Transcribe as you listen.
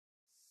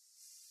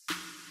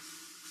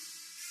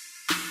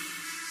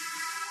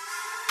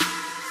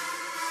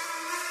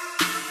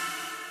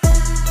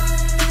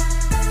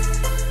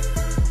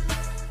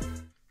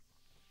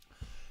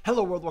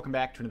Hello world, welcome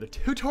back to another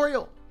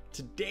tutorial.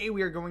 Today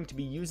we are going to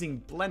be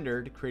using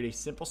Blender to create a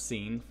simple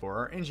scene for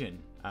our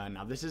engine.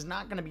 Now this is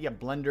not going to be a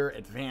Blender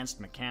advanced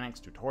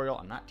mechanics tutorial.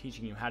 I'm not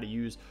teaching you how to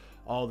use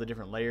all the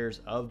different layers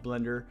of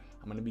Blender.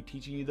 I'm going to be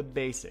teaching you the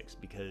basics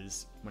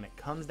because when it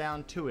comes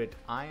down to it,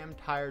 I am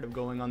tired of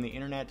going on the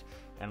internet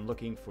and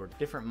looking for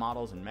different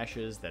models and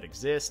meshes that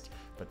exist,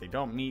 but they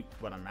don't meet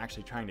what I'm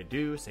actually trying to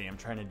do. Say I'm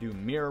trying to do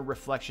mirror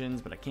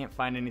reflections, but I can't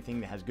find anything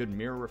that has good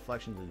mirror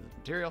reflections as a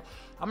material.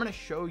 I'm going to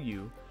show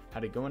you how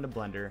to go into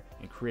Blender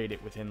and create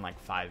it within like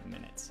 5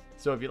 minutes.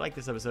 So if you like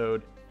this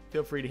episode,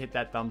 feel free to hit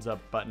that thumbs up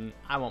button.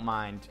 I won't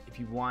mind. If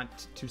you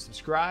want to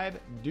subscribe,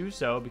 do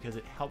so because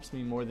it helps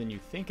me more than you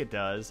think it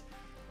does.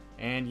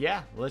 And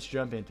yeah, let's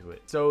jump into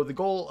it. So the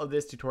goal of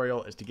this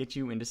tutorial is to get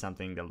you into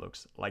something that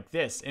looks like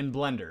this in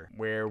Blender,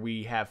 where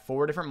we have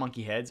 4 different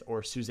monkey heads,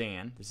 or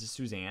Suzanne. This is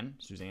Suzanne.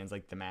 Suzanne's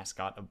like the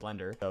mascot of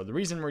Blender. So the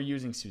reason we're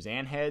using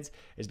Suzanne heads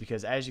is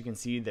because, as you can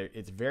see,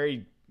 it's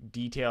very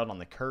detailed on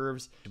the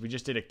curves. If we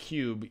just did a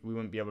cube, we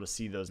wouldn't be able to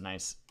see those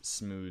nice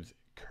smooth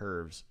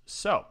curves.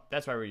 So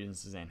that's why we're using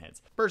Suzanne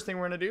heads. First thing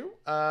we're gonna do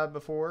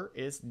before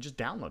is just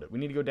download it. We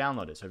need to go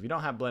download it. So if you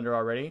don't have Blender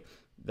already,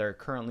 they're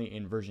currently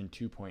in version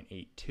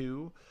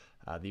 2.82.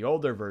 The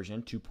older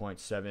version,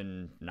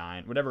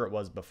 2.79, whatever it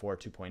was before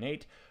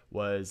 2.8,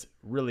 was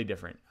really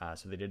different.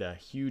 So they did a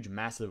huge,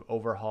 massive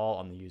overhaul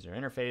on the user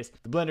interface.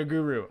 The Blender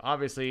Guru,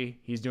 obviously,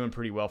 he's doing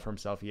pretty well for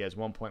himself. He has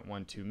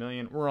 1.12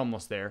 million. We're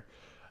almost there.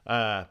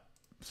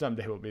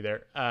 Someday we'll be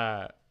there.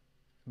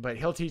 But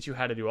he'll teach you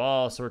how to do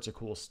all sorts of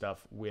cool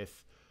stuff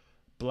with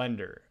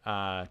Blender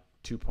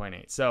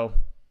 2.8. So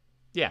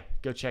yeah,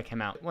 go check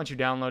him out. Once you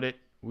download it,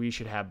 we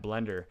should have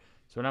Blender.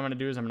 So what I'm going to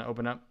do is I'm going to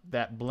open up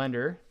that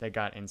Blender that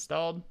got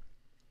installed,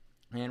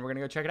 and we're going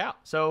to go check it out.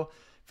 So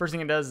first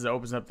thing it does is it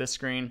opens up this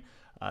screen.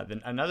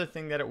 Then another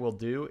thing that it will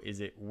do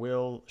is it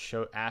will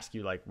ask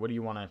you, like, what do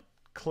you want to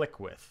click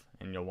with?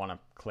 And you'll want to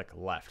click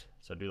left.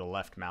 So do the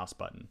left mouse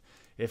button.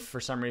 If for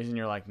some reason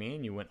you're like me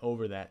and you went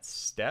over that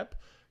step,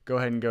 go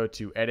ahead and go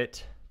to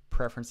Edit,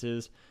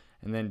 Preferences,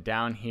 and then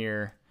down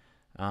here,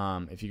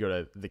 if you go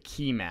to the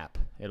key map,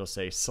 it'll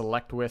say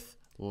Select with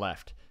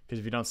Left. Because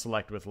if you don't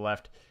select with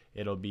left,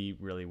 it'll be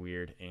really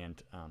weird.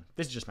 And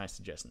this is just my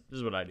suggestion. This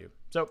is what I do.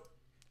 So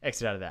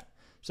exit out of that.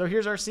 So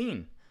here's our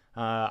scene.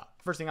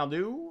 First thing I'll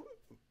do,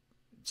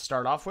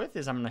 start off with,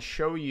 is I'm going to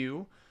show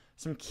you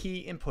some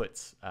key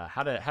inputs,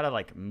 how to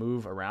like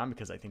move around,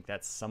 because I think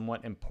that's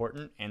somewhat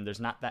important, and there's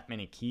not that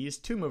many keys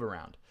to move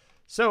around.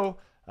 So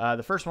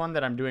the first one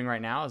that I'm doing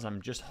right now is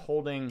I'm just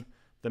holding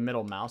the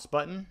middle mouse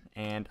button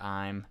and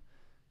I'm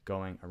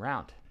going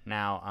around.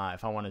 Now,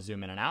 if I want to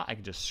zoom in and out, I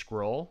can just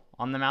scroll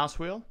on the mouse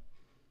wheel.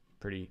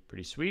 Pretty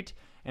sweet.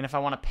 And if I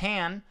want to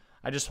pan,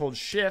 I just hold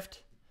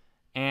Shift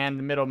and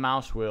the middle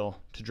mouse wheel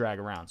to drag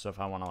around. So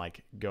if I want to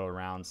like go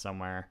around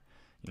somewhere,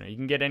 you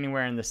can get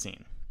anywhere in the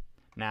scene.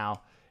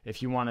 Now,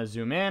 if you want to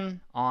zoom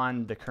in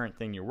on the current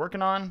thing you're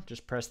working on,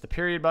 just press the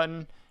period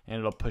button and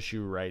it'll push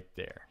you right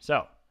there.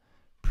 So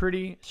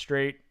pretty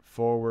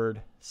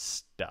straightforward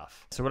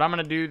stuff. So what I'm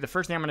going to do, the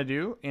first thing I'm going to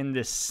do in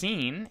this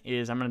scene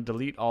is I'm going to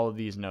delete all of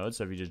these nodes.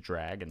 So if you just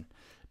drag and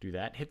do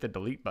that, hit the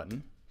delete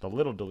button, the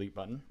little delete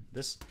button,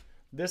 this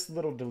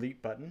little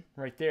delete button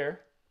right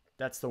there,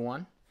 that's the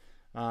one.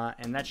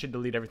 And that should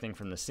delete everything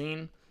from the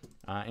scene,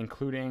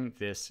 including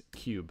this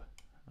cube.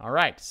 All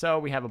right, so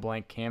we have a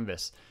blank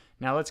canvas.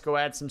 Now let's go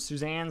add some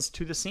Suzannes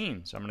to the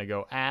scene. So I'm going to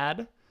go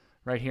add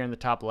right here in the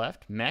top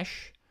left,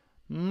 mesh,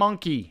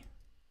 monkey.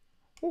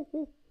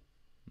 Ooh.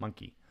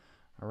 Monkey.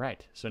 All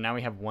right, so now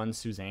we have one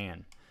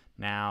Suzanne.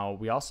 Now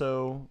we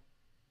also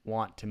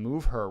want to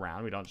move her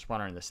around. We don't just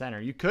want her in the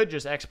center. You could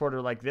just export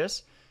her like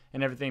this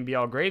and everything be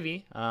all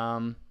gravy,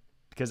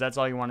 because that's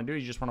all you want to do.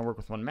 You just want to work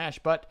with one mesh.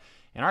 But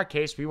in our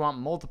case, we want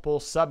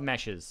multiple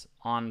sub-meshes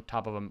on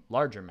top of a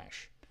larger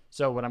mesh.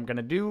 So what I'm going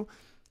to do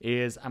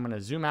is I'm going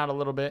to zoom out a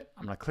little bit.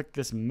 I'm going to click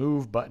this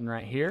move button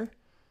right here,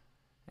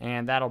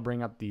 and that'll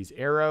bring up these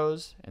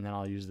arrows, and then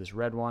I'll use this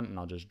red one and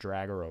I'll just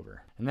drag her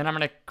over. And then I'm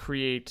going to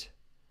create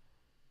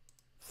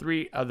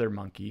 3 other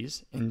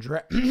monkeys and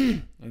drag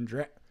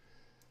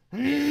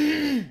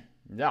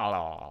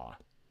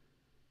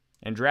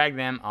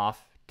them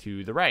off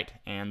to the right,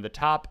 and the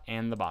top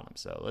and the bottom.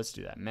 So let's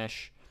do that.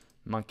 Mesh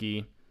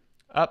monkey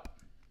up,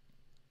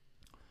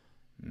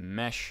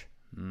 mesh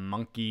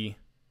monkey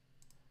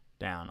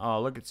down.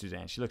 Oh, look at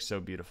Suzanne. She looks so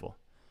beautiful.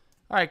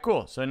 All right,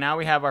 cool. So now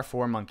we have our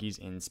 4 monkeys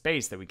in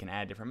space that we can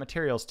add different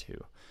materials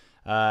to.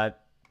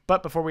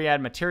 But before we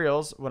add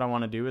materials, what I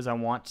want to do is I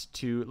want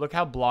to look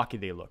how blocky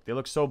they look. They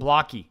look so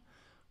blocky.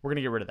 We're going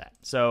to get rid of that.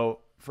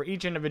 So for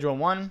each individual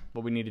one,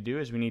 what we need to do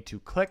is we need to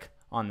click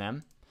on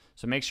them.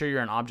 So make sure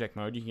you're in object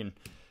mode. You can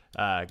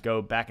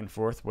go back and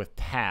forth with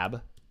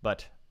tab,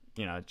 but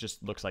it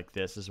just looks like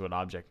this. This is what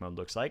object mode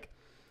looks like.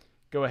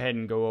 Go ahead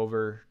and go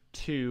over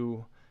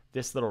to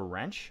this little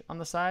wrench on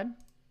the side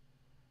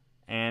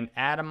and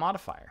add a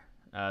modifier.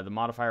 The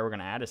modifier we're going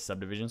to add is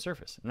subdivision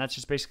surface, and that's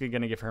just basically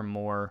going to give her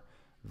more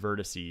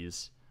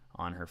vertices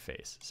on her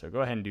face. So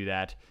go ahead and do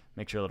that.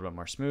 Make sure a little bit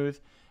more smooth.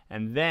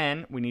 And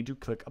then we need to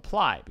click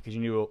apply because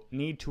you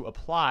need to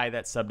apply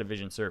that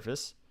subdivision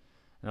surface.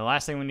 And the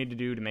last thing we need to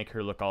do to make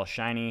her look all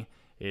shiny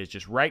is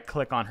just right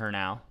click on her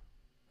now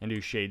and do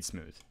shade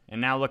smooth.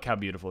 And now look how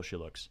beautiful she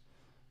looks.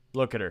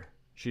 Look at her.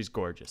 She's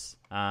gorgeous.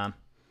 And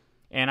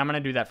I'm going to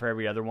do that for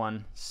every other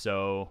one.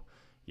 So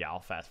yeah, I'll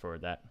fast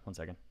forward that. 1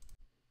 second.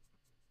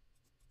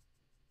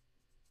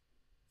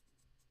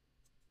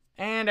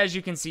 And as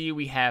you can see,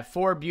 we have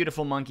 4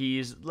 beautiful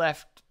monkeys,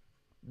 left,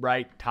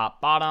 right,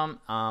 top, bottom,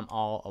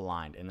 all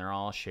aligned, and they're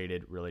all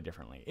shaded really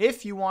differently.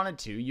 If you wanted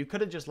to, you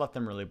could have just left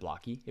them really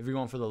blocky. If you're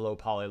going for the low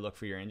poly look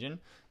for your engine,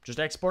 just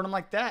export them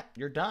like that.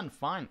 You're done.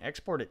 Fine.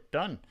 Export it.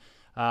 Done.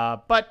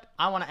 But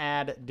I want to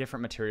add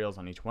different materials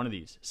on each one of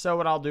these. So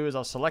what I'll do is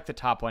I'll select the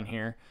top one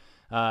here.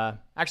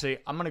 Actually,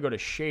 I'm going to go to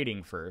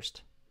shading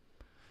first.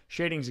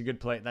 Shading's a good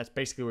place. That's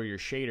basically where your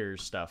shaders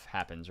stuff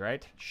happens,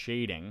 right?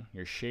 Shading.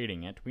 You're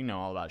shading it. We know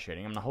all about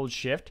shading. I'm going to hold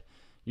shift,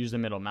 use the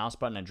middle mouse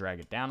button and drag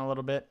it down a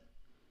little bit.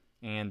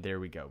 And there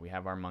we go. We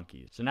have our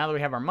monkeys. So now that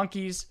we have our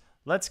monkeys,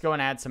 let's go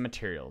and add some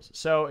materials.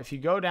 So if you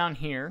go down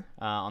here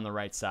on the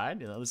right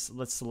side,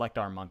 let's select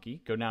our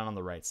monkey. Go down on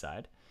the right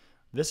side.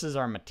 This is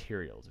our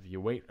materials. If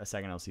you wait a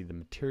second, I'll see the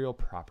material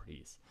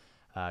properties.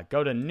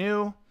 Go to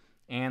new,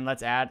 and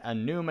let's add a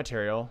new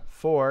material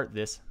for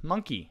this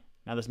monkey.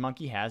 Now this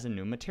monkey has a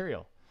new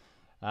material.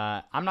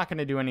 I'm not going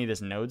to do any of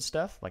this node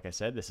stuff. Like I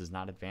said, this is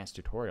not advanced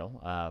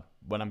tutorial.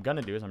 What I'm going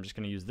to do is I'm just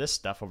going to use this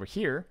stuff over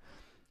here.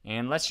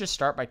 And let's just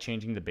start by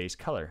changing the base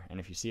color. And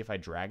if you see, if I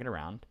drag it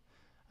around,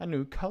 a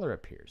new color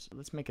appears.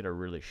 Let's make it a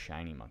really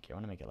shiny monkey. I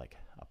want to make it like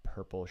a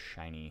purple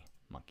shiny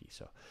monkey.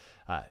 So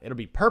it'll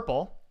be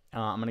purple.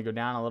 I'm going to go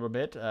down a little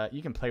bit.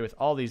 You can play with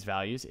all these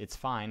values. It's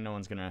fine. No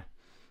one's going to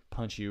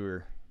punch you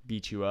or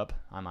beat you up.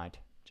 I might.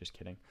 Just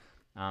kidding.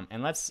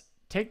 And let's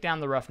take down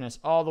the roughness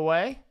all the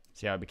way.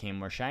 See how it became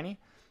more shiny?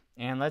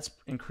 And let's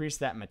increase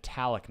that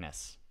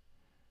metallicness.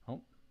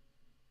 Oh.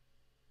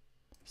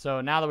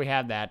 So now that we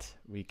have that,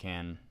 we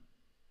can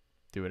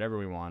do whatever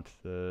we want.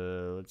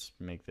 Let's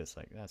make this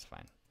like, that's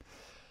fine.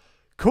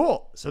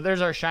 Cool. So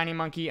there's our shiny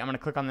monkey. I'm going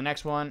to click on the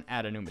next one,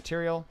 add a new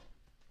material.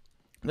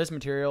 This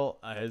material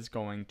is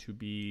going to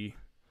be,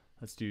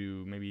 let's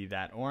do maybe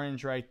that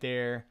orange right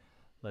there.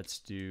 Let's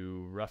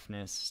do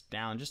roughness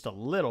down just a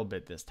little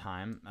bit this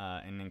time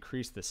and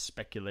increase the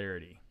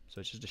specularity. So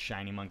it's just a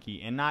shiny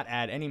monkey and not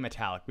add any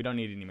metallic. We don't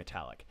need any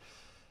metallic.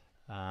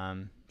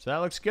 So that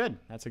looks good.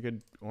 That's a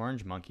good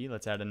orange monkey.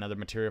 Let's add another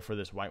material for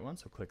this white one.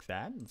 So click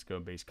that. Let's go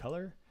base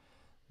color.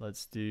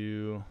 Let's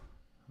do,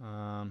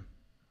 I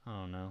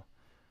don't know,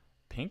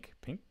 pink.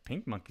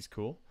 Pink monkey's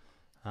cool.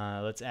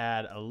 Let's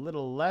add a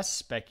little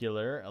less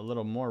specular, a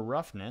little more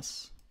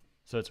roughness.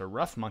 So it's a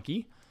rough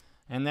monkey.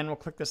 And then we'll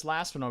click this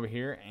last one over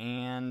here,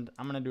 and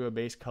I'm going to do a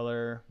base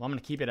color. Well, I'm going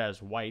to keep it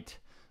as white,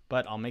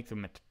 but I'll make the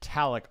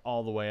metallic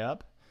all the way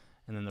up,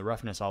 and then the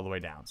roughness all the way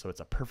down. So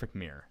it's a perfect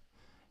mirror.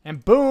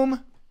 And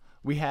boom,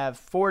 we have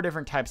 4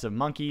 different types of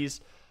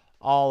monkeys,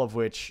 all of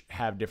which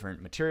have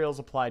different materials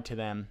applied to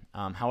them.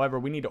 However,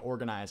 we need to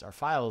organize our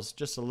files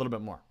just a little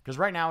bit more, because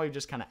right now we've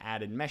just kind of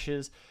added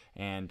meshes.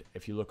 And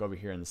if you look over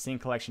here in the scene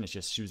collection, it's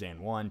just Suzanne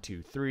 1,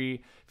 2, 3.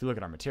 If you look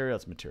at our material,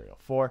 it's material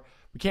 4.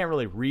 We can't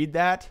really read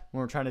that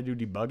when we're trying to do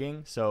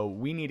debugging, so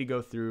we need to go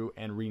through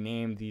and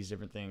rename these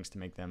different things to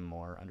make them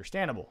more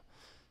understandable.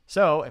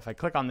 So if I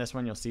click on this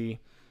one, you'll see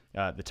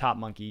the top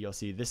monkey. You'll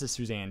see this is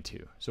Suzanne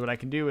 2. So what I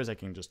can do is I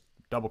can just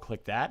double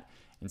click that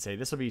and say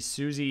this will be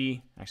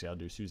Susie. Actually, I'll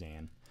do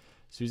Suzanne.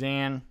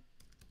 Suzanne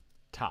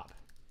top.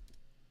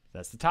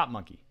 That's the top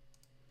monkey.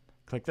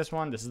 Click this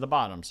one. This is the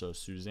bottom. So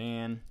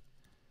Suzanne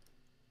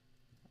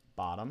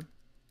bottom.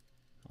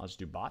 I'll just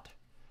do bot.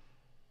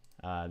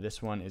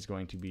 This one is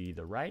going to be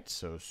the right,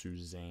 so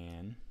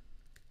Suzanne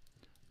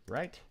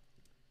right.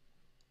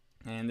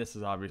 And this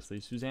is obviously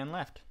Suzanne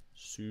left.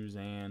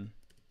 Suzanne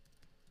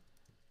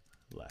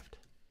left.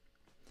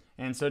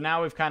 And so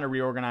now we've kind of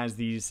reorganized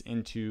these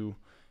into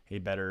a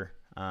better,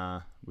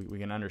 we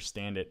can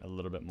understand it a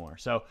little bit more.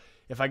 So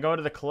if I go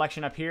to the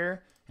collection up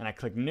here and I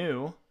click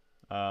new,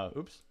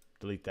 oops,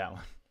 delete that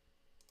one.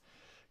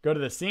 Go to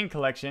the scene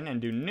collection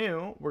and do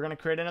new, we're going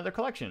to create another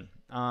collection.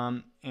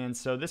 And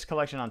so this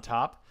collection on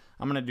top,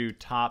 I'm going to do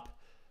top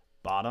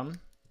bottom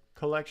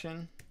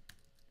collection.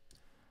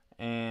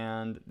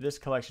 And this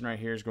collection right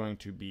here is going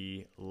to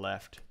be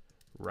left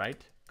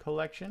right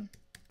collection.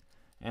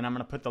 And I'm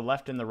going to put the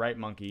left and the right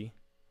monkey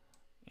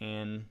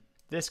in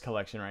this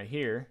collection right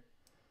here.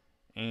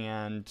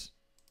 And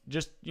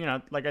just, you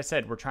know, like I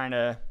said, we're trying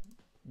to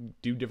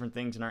do different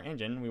things in our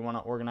engine. We want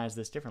to organize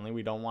this differently.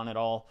 We don't want it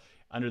all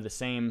under the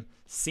same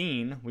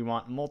scene. We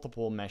want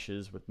multiple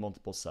meshes with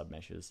multiple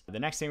sub-meshes. The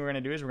next thing we're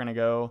going to do is we're going to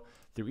go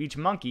through each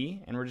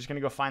monkey, and we're just going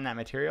to go find that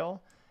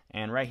material.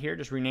 And right here,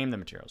 just rename the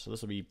material. So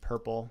this will be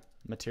purple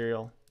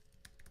material.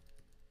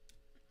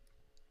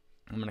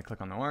 I'm going to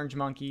click on the orange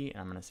monkey,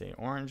 and I'm going to say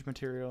orange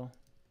material.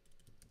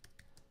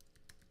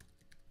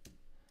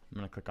 I'm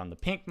going to click on the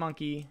pink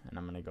monkey, and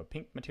I'm going to go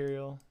pink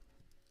material.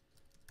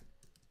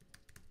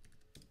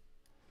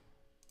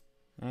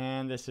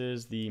 And this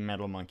is the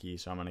metal monkey,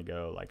 so I'm going to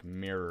go like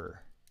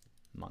mirror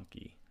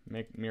monkey.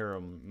 Make mirror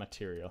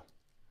material.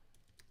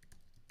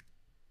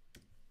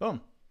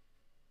 Boom.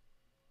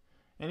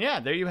 And yeah,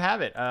 there you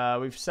have it.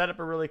 We've set up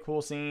a really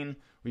cool scene.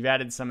 We've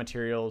added some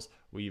materials.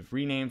 We've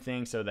renamed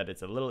things so that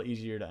it's a little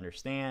easier to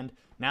understand.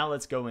 Now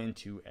let's go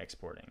into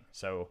exporting.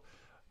 So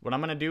what I'm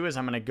going to do is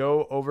I'm going to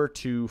go over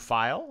to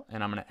File,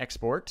 and I'm going to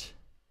export.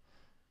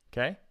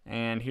 Okay,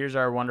 and here's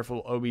our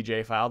wonderful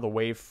OBJ file, the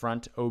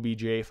wavefront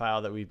OBJ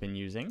file that we've been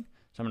using.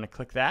 So I'm going to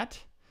click that.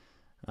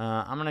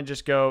 I'm going to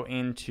just go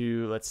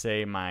into, let's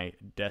say, my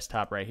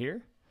desktop right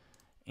here.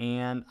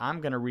 And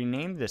I'm going to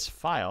rename this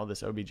file,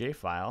 this OBJ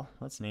file.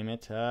 Let's name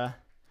it The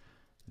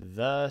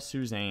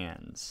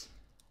Suzannes,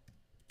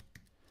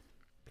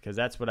 because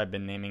that's what I've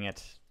been naming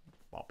it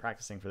while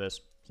practicing for this.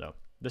 So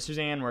the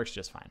Suzanne works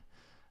just fine.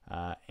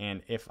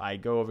 And if I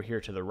go over here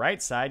to the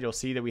right side, you'll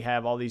see that we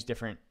have all these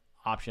different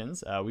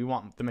options. We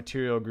want the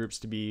material groups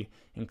to be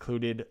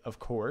included, of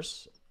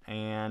course,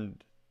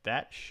 and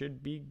that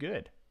should be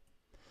good.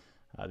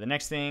 The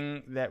next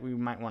thing that we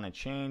might want to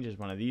change is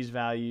one of these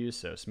values.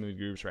 So smooth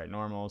groups, right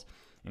normals,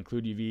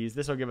 include UVs.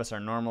 This will give us our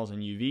normals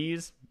and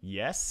UVs.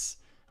 Yes.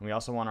 And we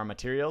also want our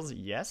materials.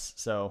 Yes.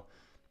 So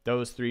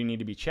those three need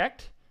to be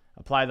checked.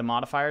 Apply the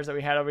modifiers that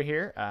we had over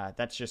here.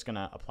 That's just going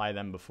to apply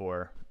them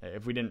before.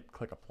 If we didn't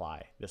click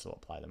apply, this will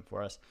apply them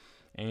for us.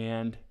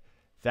 And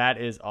that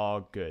is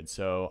all good.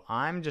 So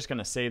I'm just going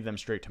to save them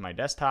straight to my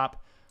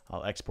desktop.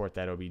 I'll export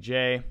that OBJ.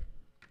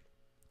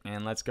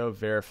 And let's go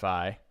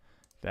verify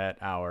that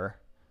our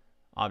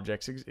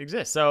objects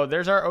exist. So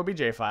there's our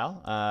OBJ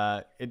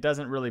file. It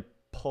doesn't really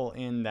pull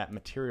in that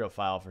material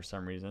file for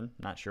some reason.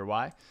 Not sure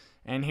why.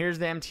 And here's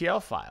the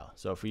MTL file.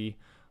 So if we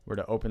were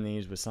to open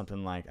these with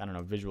something like, I don't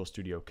know, Visual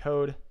Studio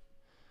Code,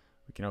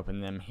 we can open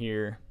them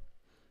here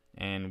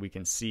and we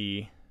can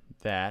see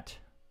that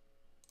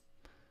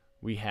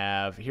we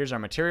have, here's our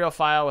material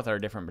file with our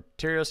different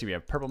materials. So we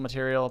have purple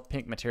material,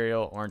 pink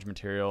material, orange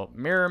material,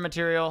 mirror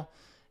material,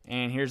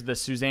 and here's the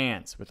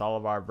Suzannes with all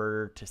of our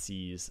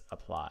vertices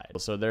applied.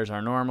 So there's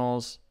our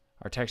normals,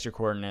 our texture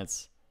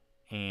coordinates,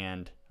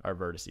 and our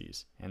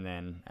vertices. And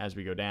then as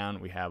we go down,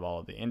 we have all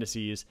of the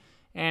indices,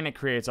 and it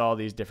creates all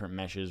these different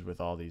meshes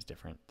with all these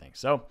different things.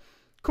 So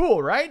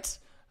cool, right?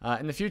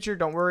 In the future,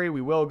 don't worry,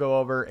 we will go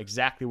over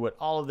exactly what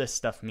all of this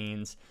stuff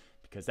means,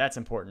 because that's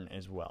important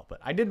as well. But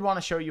I did want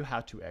to show you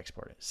how to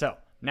export it. So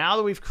now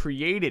that we've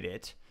created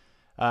it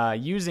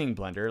using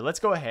Blender, let's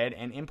go ahead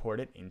and import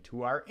it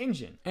into our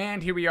engine.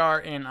 And here we are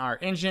in our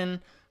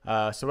engine.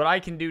 So what I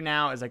can do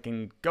now is I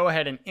can go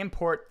ahead and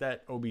import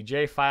that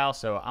OBJ file.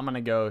 So I'm going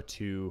to go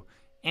to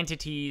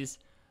Entities,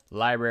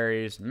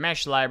 Libraries,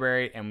 Mesh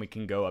Library, and we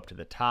can go up to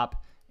the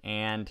top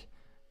and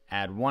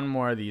add one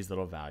more of these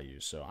little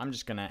values. So I'm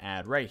just going to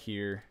add right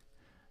here.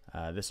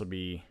 This will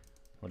be,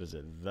 what is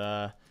it?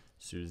 The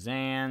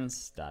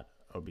Suzannes.obj,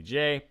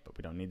 but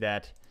we don't need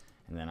that.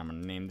 And then I'm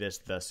going to name this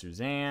The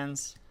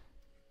Suzannes,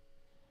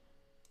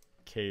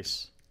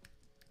 case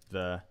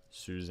The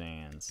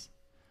Suzannes.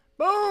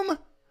 Boom!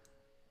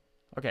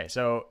 Okay,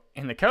 so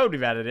in the code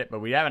we've added it, but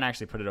we haven't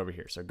actually put it over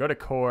here. So go to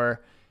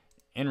core,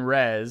 in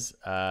res,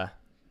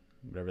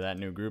 whatever that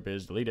new group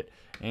is, delete it,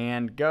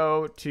 and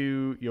go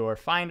to your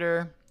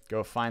Finder,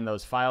 go find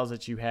those files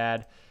that you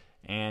had,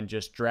 and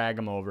just drag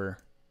them over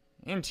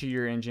into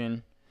your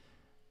engine.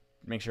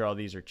 Make sure all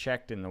these are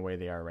checked in the way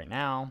they are right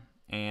now,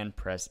 and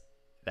press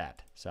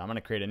that. So I'm going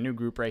to create a new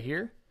group right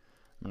here.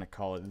 I'm going to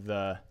call it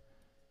the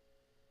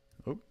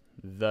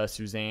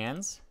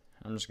Suzannes.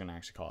 I'm just going to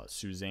actually call it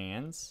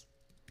Suzannes.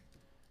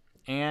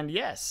 And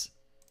yes,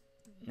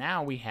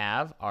 now we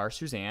have our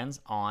Suzannes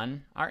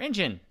on our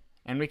engine,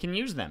 and we can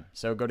use them.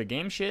 So go to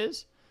Game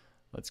Shiz.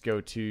 Let's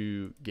go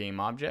to Game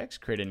Objects,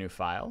 create a new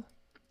file,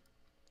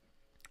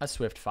 a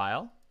Swift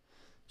file.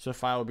 So the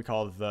file will be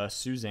called The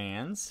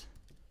Suzannes.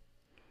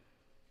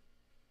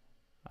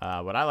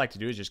 What I like to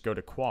do is just go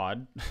to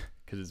Quad,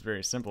 because it's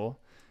very simple,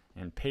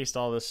 and paste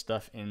all this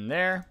stuff in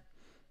there.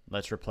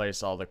 Let's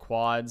replace all the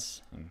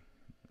quads and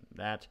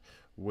that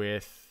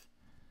with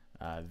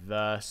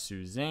The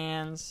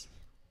Suzannes.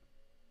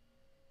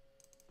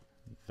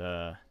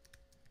 The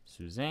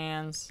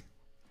Suzannes.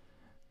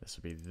 This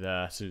will be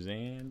The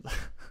Suzannes.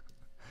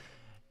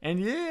 And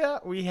yeah,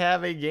 we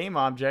have a game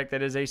object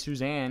that is a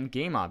Suzanne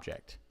game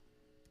object.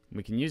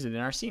 We can use it in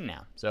our scene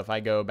now. So if I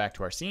go back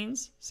to our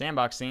scenes,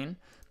 sandbox scene,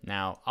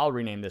 now I'll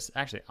rename this.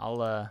 Actually,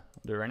 I'll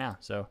do it right now.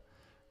 So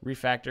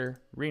refactor,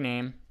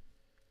 rename.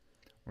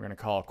 We're going to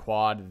call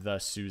quad The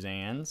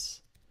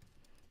Suzannes.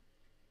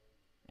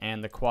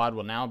 And the quad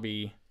will now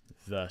be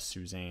The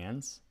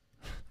Suzannes.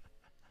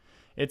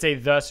 It's a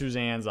The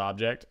Suzannes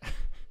object.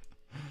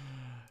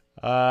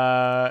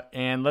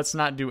 And let's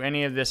not do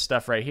any of this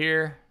stuff right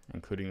here,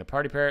 including the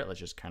party parrot. Let's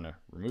just kind of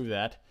remove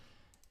that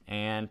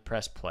and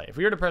press play. If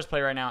we were to press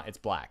play right now, it's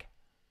black.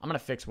 I'm going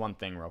to fix one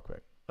thing real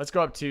quick. Let's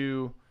go up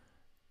to,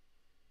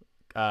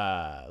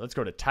 let's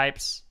go to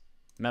types,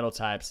 metal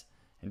types,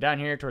 and down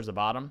here towards the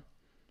bottom,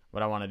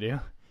 what I want to do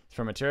is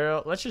for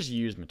material, let's just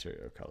use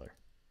material color.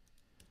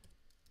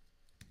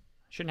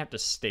 shouldn't have to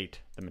state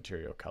the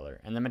material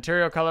color. And the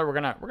material color, we're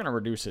gonna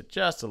reduce it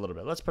just a little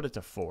bit. Let's put it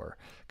to 4,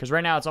 because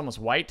right now it's almost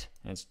white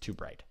and it's too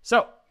bright.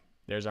 So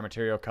there's our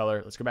material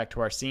color. Let's go back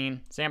to our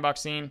scene, sandbox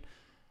scene.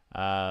 We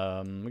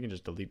can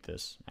just delete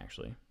this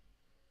actually.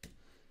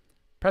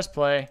 Press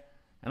play.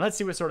 And let's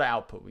see what sort of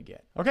output we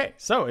get. Okay,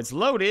 so it's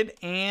loaded,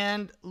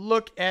 and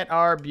look at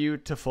our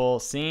beautiful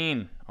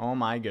scene. Oh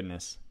my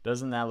goodness.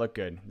 Doesn't that look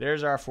good?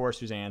 There's our 4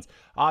 Suzannes.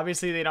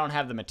 Obviously, they don't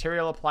have the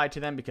material applied to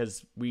them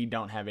because we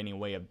don't have any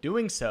way of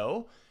doing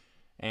so.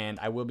 And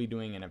I will be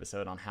doing an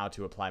episode on how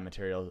to apply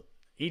material,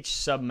 each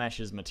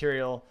submesh's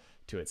material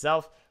to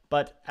itself.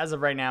 But as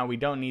of right now, we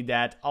don't need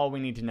that. All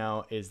we need to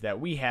know is that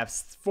we have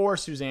 4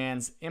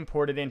 Suzannes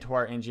imported into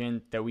our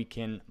engine that we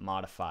can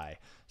modify.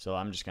 So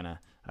I'm just gonna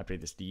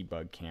update this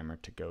debug camera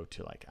to go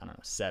to, like, I don't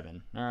know,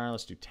 7.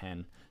 Let's do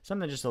 10.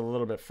 Something just a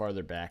little bit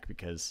farther back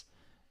because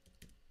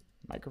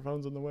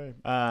microphone's in the way.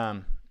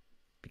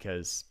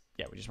 Because,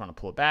 yeah, we just want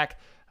to pull it back.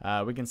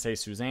 We can say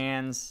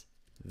Suzannes,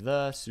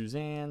 the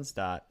Suzannes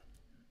dot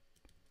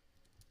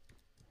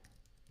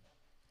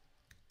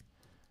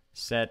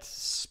set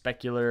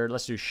specular.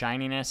 Let's do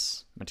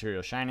shininess,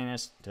 material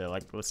shininess to,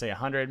 like, let's say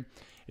 100.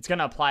 It's going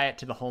to apply it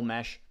to the whole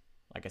mesh.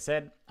 Like I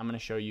said, I'm going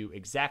to show you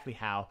exactly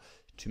how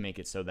to make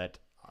it so that,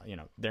 you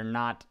know, they're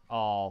not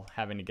all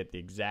having to get the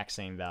exact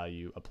same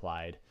value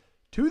applied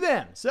to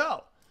them.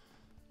 So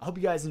I hope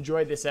you guys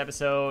enjoyed this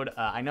episode.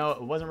 I know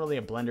it wasn't really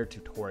a Blender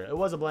tutorial. It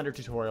was a Blender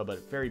tutorial,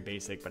 but very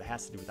basic, but it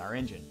has to do with our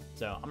engine.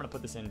 So I'm going to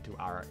put this into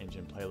our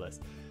engine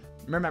playlist.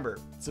 Remember,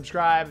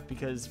 subscribe,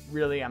 because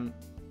really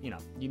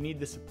you need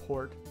the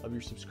support of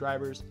your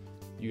subscribers.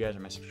 You guys are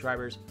my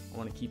subscribers. I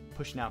want to keep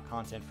pushing out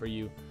content for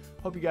you.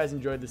 Hope you guys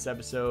enjoyed this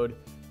episode.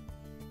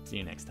 See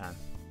you next time.